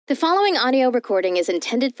The following audio recording is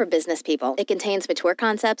intended for business people. It contains mature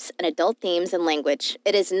concepts and adult themes and language.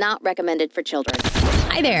 It is not recommended for children.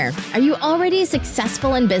 Hi there. Are you already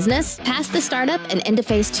successful in business? Past the startup and into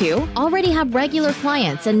phase 2? Already have regular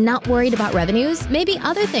clients and not worried about revenues? Maybe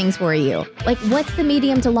other things worry you. Like, what's the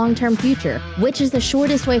medium to long-term future? Which is the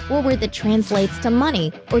shortest way forward that translates to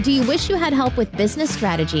money? Or do you wish you had help with business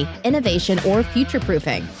strategy, innovation, or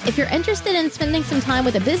future-proofing? If you're interested in spending some time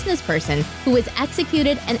with a business person who has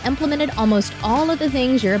executed and implemented almost all of the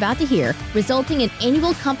things you're about to hear, resulting in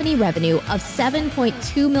annual company revenue of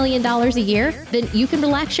 $7.2 million a year, then you can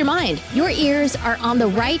relax your mind. Your ears are on the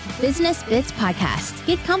right Business Bits podcast.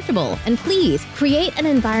 Get comfortable and please create an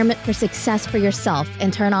environment for success for yourself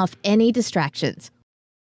and turn off any distractions.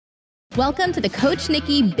 Welcome to the Coach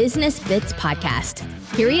Nikki Business Bits podcast.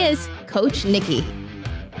 Here he is, Coach Nikki.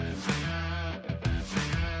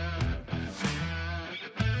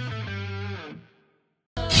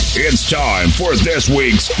 It's time for this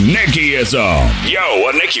week's Nikkiism. Yo,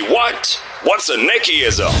 a Nikki what? What's a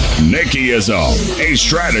Nikkiism? Nikkiism, a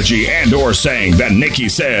strategy and or saying that Nikki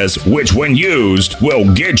says, which when used,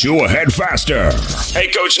 will get you ahead faster.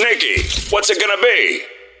 Hey, Coach Nikki, what's it gonna be?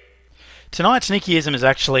 Tonight's Nikkiism is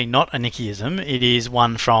actually not a Nikkiism. It is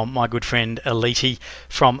one from my good friend Aliti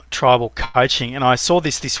from Tribal Coaching. And I saw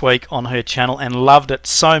this week on her channel and loved it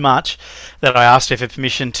so much that I asked her for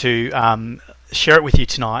permission to share it with you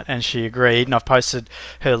tonight, and she agreed, and I've posted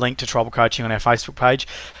her link to Tribal Coaching on our Facebook page.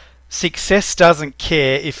 Success doesn't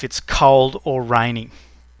care if it's cold or raining.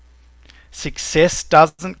 Success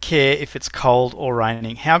doesn't care if it's cold or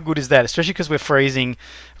raining. How good is that? Especially because we're freezing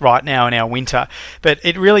right now in our winter. But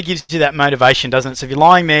it really gives you that motivation, doesn't it? So if you're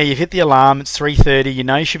lying there, you've hit the alarm, it's 3:30, you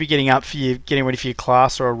know you should be getting ready for your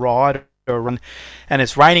class or a ride or a run, and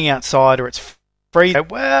it's raining outside or it's freezing.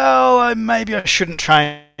 Well, maybe I shouldn't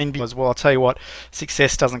train because, well, I'll tell you what,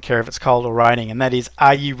 success doesn't care if it's cold or raining, and that is,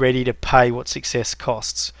 are you ready to pay what success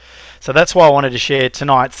costs? So that's why I wanted to share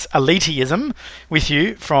tonight's Elitiism with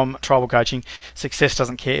you from Tribal Coaching. Success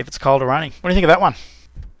doesn't care if it's cold or raining. What do you think of that one?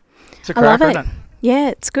 It's a cracker, isn't it? Yeah,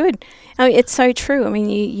 it's good. I mean, it's so true. I mean,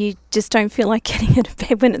 you just don't feel like getting out of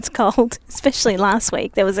bed when it's cold, especially last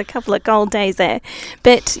week. There was a couple of cold days there.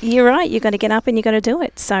 But you're right, you've got to get up and you've got to do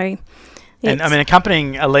it. So, and I mean,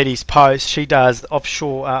 accompanying Eliti's post, she does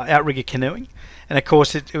offshore outrigger canoeing. And of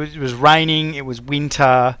course, it was raining, it was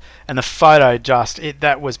winter, and the photo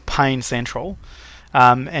that was pain central.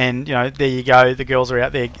 And, you know, there you go, the girls are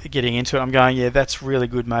out there getting into it. I'm going, yeah, that's really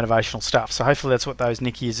good motivational stuff. So hopefully that's what those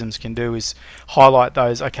Nikkiisms can do, is highlight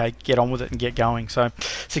those, okay, get on with it and get going. So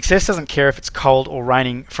success doesn't care if it's cold or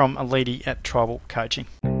raining, from Eliti at Tribal Coaching.